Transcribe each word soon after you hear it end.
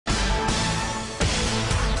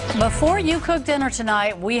Before you cook dinner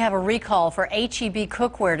tonight, we have a recall for H-E-B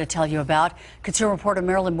cookware to tell you about. Consumer reporter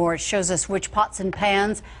Marilyn Moritz shows us which pots and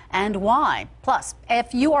pans and why. Plus,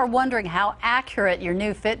 if you are wondering how accurate your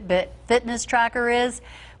new Fitbit fitness tracker is,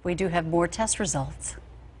 we do have more test results.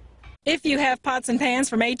 If you have pots and pans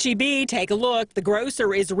from H-E-B, take a look. The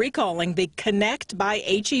grocer is recalling the Connect by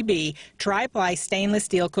H-E-B tri-ply stainless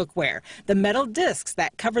steel cookware. The metal discs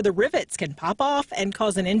that cover the rivets can pop off and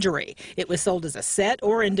cause an injury. It was sold as a set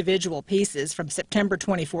or individual pieces from September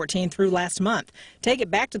 2014 through last month. Take it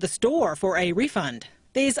back to the store for a refund.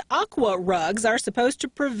 These aqua rugs are supposed to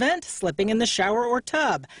prevent slipping in the shower or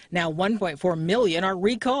tub. Now 1.4 million are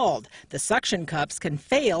recalled. The suction cups can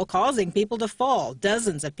fail, causing people to fall.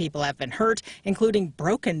 Dozens of people have been hurt, including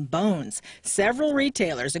broken bones. Several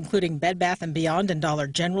retailers, including Bed Bath & Beyond and Dollar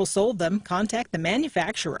General, sold them. Contact the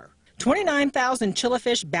manufacturer. 29,000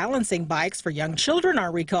 Chillafish balancing bikes for young children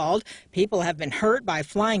are recalled. People have been hurt by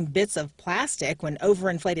flying bits of plastic when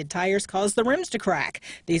overinflated tires caused the rims to crack.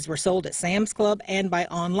 These were sold at Sam's Club and by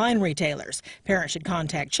online retailers. Parents should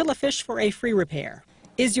contact Chillafish for a free repair.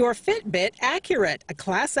 Is your Fitbit accurate? A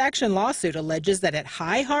class action lawsuit alleges that at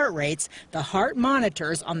high heart rates, the heart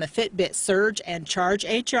monitors on the Fitbit Surge and Charge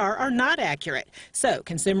HR are not accurate. So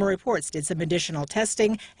Consumer Reports did some additional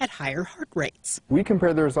testing at higher heart rates. We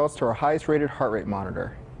compared the results to our highest rated heart rate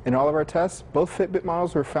monitor. In all of our tests, both Fitbit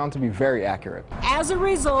models were found to be very accurate. As a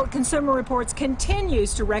result, Consumer Reports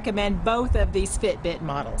continues to recommend both of these Fitbit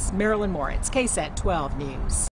models. Marilyn Moritz, KSAT 12 News.